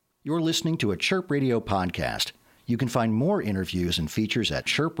You're listening to a Chirp Radio podcast. You can find more interviews and features at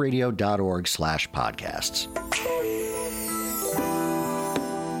chirpradio.org/podcasts.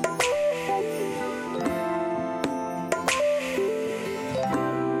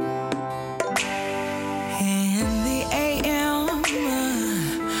 In the AM,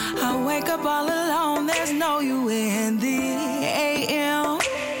 I wake up all alone. There's no you in the AM.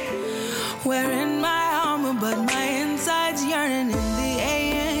 Wearing my armor, but my inside's yearning in the AM.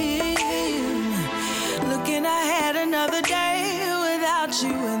 Looking ahead another day without you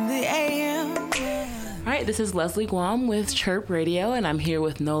in the AM. All right, this is Lesley Gwam with Chirp Radio, and I'm here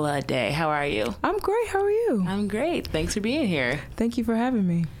with Nola Adé. How are you? I'm great. How are you? I'm great. Thanks for being here. Thank you for having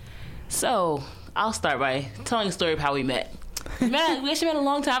me. So, I'll start by telling a story of how we met. We actually met a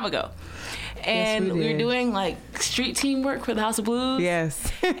long time ago. And yes, we were doing like street team work for the House of Blues.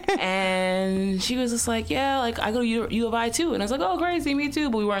 Yes. And she was just like, yeah, like I go to U of I too. And I was like, oh, crazy, me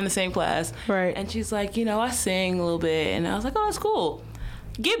too. But we were in the same class. Right. And she's like, you know, I sing a little bit. And I was like, oh, that's cool.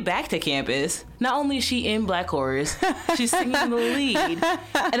 Get back to campus. Not only is she in Black Chorus, she's singing the lead.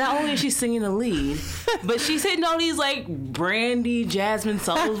 And not only is she singing the lead, but she's hitting all these like Brandy, Jasmine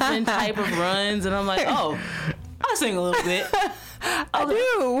Sullivan type of runs. And I'm like, oh, I sing a little bit. I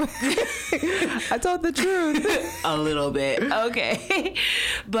do. I told the truth. A little bit. Okay.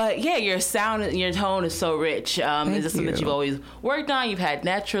 But yeah, your sound and your tone is so rich. Is this something that you've always worked on? You've had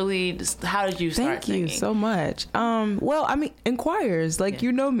naturally? Just how did you start singing? Thank you so much. Well, I mean, in choirs, like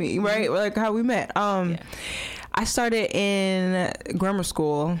you know me, right? Mm-hmm. Like how we met. I started in grammar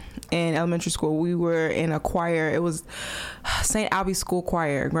school. In elementary school, we were in a choir. It was St. Albie's School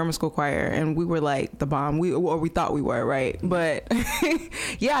Choir, grammar school choir, and we were like the bomb. We thought we were, right? But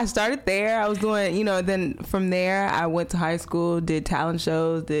yeah, I started there. I was doing, then from there I went to high school, did talent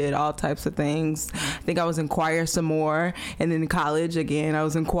shows, did all types of things. I think I was in choir some more, and then in college again I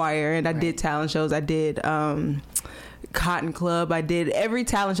was in choir, and I did talent shows. I did Cotton Club. I did every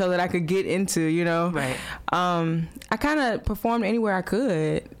talent show that I could get into, Right. I kind of performed anywhere I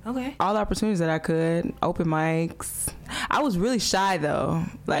could. Okay. All the opportunities that I could. Open mics. I was really shy though.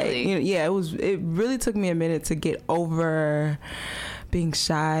 Like, really? It really took me a minute to get over being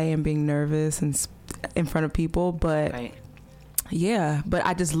shy and being nervous and in front of people, but right. Yeah, but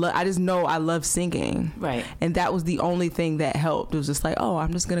I just know I love singing. Right. And that was the only thing that helped. It was just like, oh,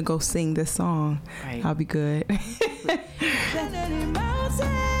 I'm just going to go sing this song. Right. I'll be good.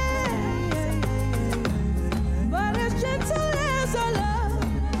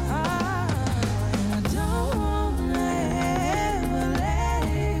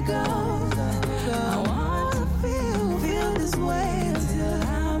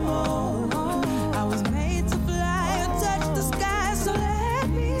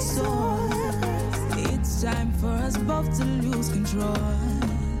 Time for us both to lose control.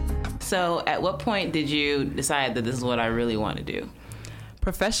 So at what point did you decide that this is what I really want to do?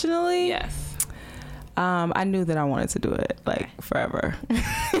 Professionally? Yes. I knew that I wanted to do it like forever.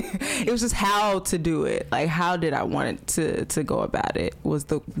 It was just how to do it. Like how did I want it to go about it was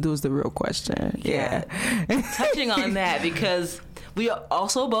the real question. Yeah. Touching on that because we are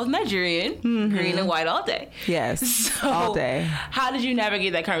also both Nigerian, green and white all day. Yes, so all day. How did you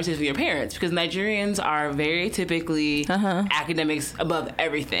navigate that conversation with your parents? Because Nigerians are very typically academics above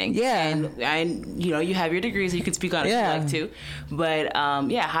everything. Yeah. And you have your degrees, so you can speak on it if you like to. But,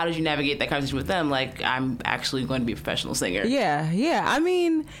 how did you navigate that conversation with them? Like, I'm actually going to be a professional singer. Yeah. I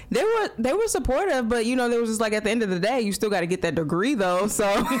mean, they were supportive, but, they was just like, at the end of the day, you still got to get that degree, though.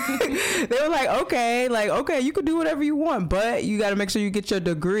 So they were like, okay, you could do whatever you want, but you got to make sure you get your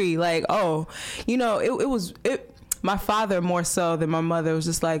degree. Like, my father more so than my mother was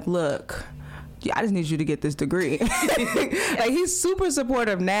just like, look, I just need you to get this degree. Like, he's super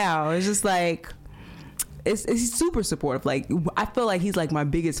supportive now. It's just like, he's super supportive. Like, I feel like he's like my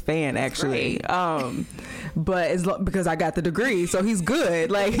biggest fan actually. Right. But it's because I got the degree, so he's good.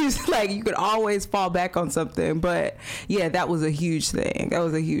 Like, he's like, you could always fall back on something. But yeah, that was a huge thing. That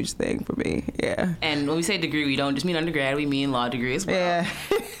was a huge thing for me. Yeah. And when we say degree, we don't just mean undergrad. We mean law degree as well. Yeah.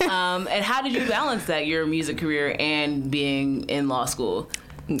 And how did you balance that, your music career and being in law school?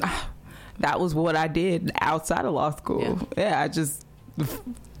 That was what I did outside of law school. Yeah, I just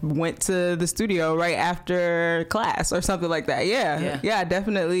went to the studio right after class or something like that. Yeah, I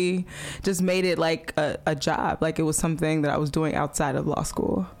definitely just made it like a job. Like it was something that I was doing outside of law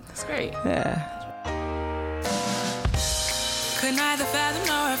school. That's great. Yeah. Could neither fathom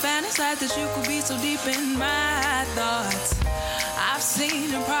nor fantasize that you could be so deep in my thoughts. I've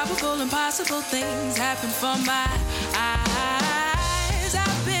seen improbable, impossible things happen for my eyes.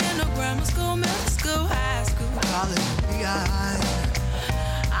 I've been to grammar school, middle school, high school, college.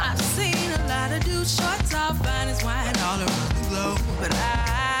 I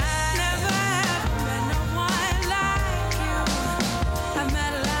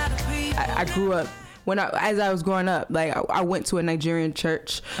I grew up. As I was growing up, like I went to a Nigerian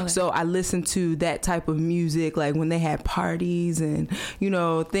church, so I listened to that type of music, like when they had parties and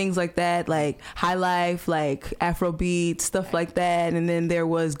things like that, like high life, like Afrobeat, stuff like that. And then there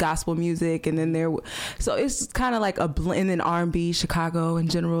was gospel music, and then so it's kind of like a blend. And then R&B, Chicago in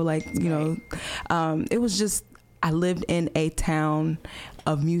general, like it was just, I lived in a town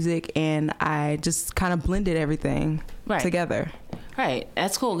of music, and I just kind of blended everything together. Right,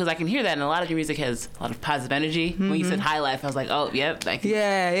 that's cool, because I can hear that, and a lot of your music has a lot of positive energy. When you said high life, I was like, oh, yep. I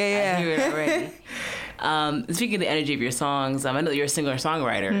hear it already. Speaking of the energy of your songs, I know that you're a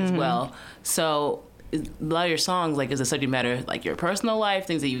singer-songwriter as well. So a lot of your songs, like, is a subject matter, like your personal life,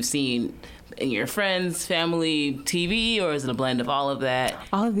 things that you've seen in your friends, family, TV, or is it a blend of all of that?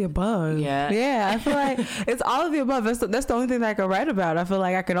 All of the above. Yeah, I feel like it's all of the above. That's the only thing that I can write about. I feel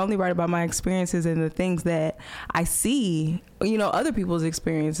like I can only write about my experiences and the things that I see, other people's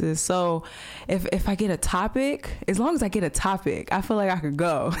experiences. So if I get a topic, as long as I get a topic, I feel like I could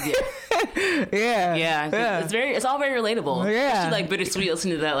go. Yeah. It's all very relatable. Yeah. Especially like Bittersweet,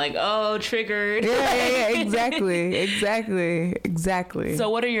 listening to that, like, oh, triggered. Yeah, exactly. So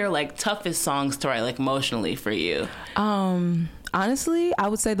what are your like toughest songs to write, like emotionally, for you? Honestly, I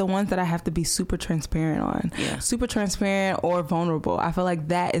would say the ones that I have to be super transparent on. Yeah. Super transparent or vulnerable. I feel like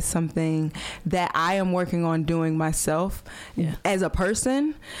that is something that I am working on doing myself as a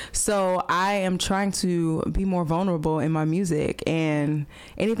person. So I am trying to be more vulnerable in my music, and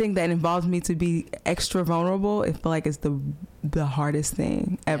anything that involves me to be extra vulnerable, I feel like it's the hardest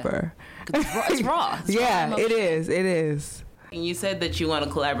thing ever. It's raw. It is. And you said that you want to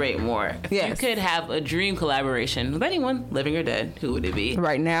collaborate more. If you could have a dream collaboration with anyone, living or dead, who would it be?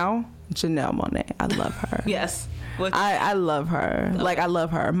 Right now, Janelle Monáe. I love her. Yes. I love her. I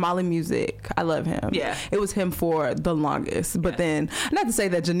love her. Molly Music. I love him. Yeah. It was him for the longest. But then, not to say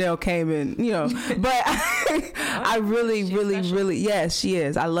that Janelle came and, but I really, yes, she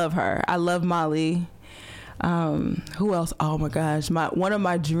is. I love her. I love Molly. Who else? Oh my gosh, one of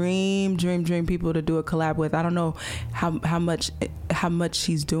my dream people to do a collab with. I don't know how much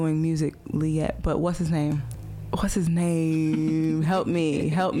he's doing musically yet, but what's his name? Help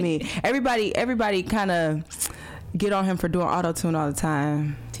me. Everybody kind of get on him for doing auto-tune all the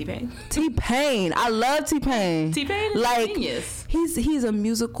time. T-Pain. I love T-Pain. T-Pain is a genius. He's a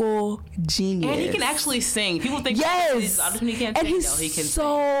musical genius. And he can actually sing. People think he's he can't sing. He's he can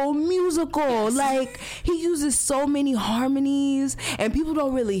so sing. Musical. Yes. Like, he uses so many harmonies, and people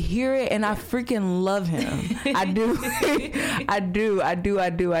don't really hear it, and I freaking love him. I do.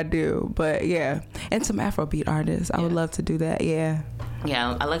 I do. But yeah. And some Afrobeat artists. I would love to do that. Yeah.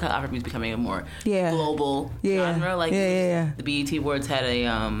 Yeah, I like how Afrobeat is becoming a more global genre. Like the BET Awards had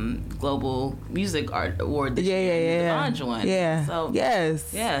a global music art award this year. The Orange one. Yeah. So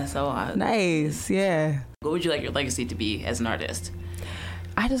yes. Yeah. So nice. Yeah. What would you like your legacy to be as an artist?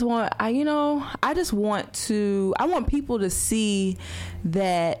 I want people to see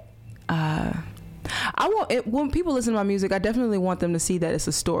that. When people listen to my music, I definitely want them to see that it's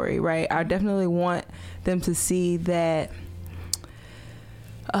a story, right? I definitely want them to see that.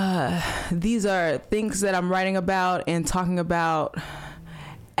 These are things that I'm writing about and talking about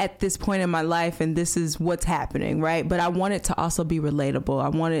at this point in my life, and this is what's happening, right? But I want it to also be relatable. I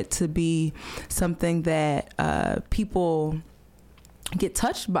want it to be something that people get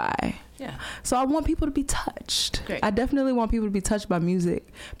touched by. Yeah. So I want people to be touched. Great. I definitely want people to be touched by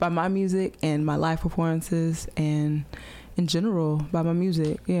music, by my music and my live performances, and in general by my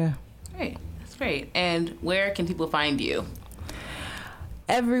music. Yeah. Great. That's great. And where can people find you?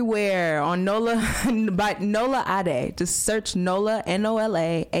 Everywhere on Nola by Nola Adé. Just search Nola,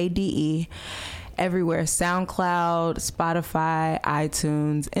 NOLA ADE. Everywhere. SoundCloud, Spotify,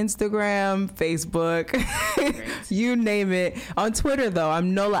 iTunes, Instagram, Facebook, you name it. On Twitter though,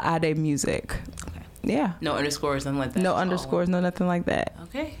 I'm Nola Adé Music. Okay. Yeah. No underscores, nothing like that. No underscores, no nothing like that.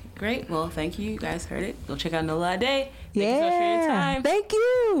 Okay, great. Well, thank you. You guys heard it. Go check out Nola Adé. Thank you so much for your time. Thank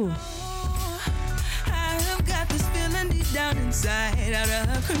you. Got this feeling deep down inside, out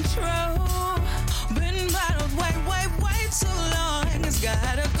of control. Been bottled way too long. It's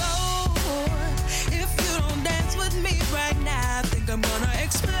gotta go. If you don't dance with me right now, I think I'm gonna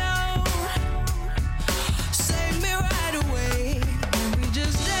explode. Save me right away. Can we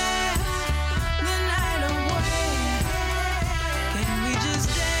just dance the night away? Can we just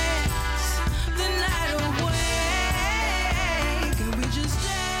dance the night away? Can we just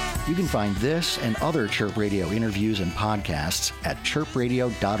dance? You can find this and other Chirp Radio interviews and podcasts at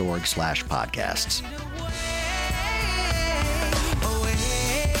chirpradio.org/podcasts.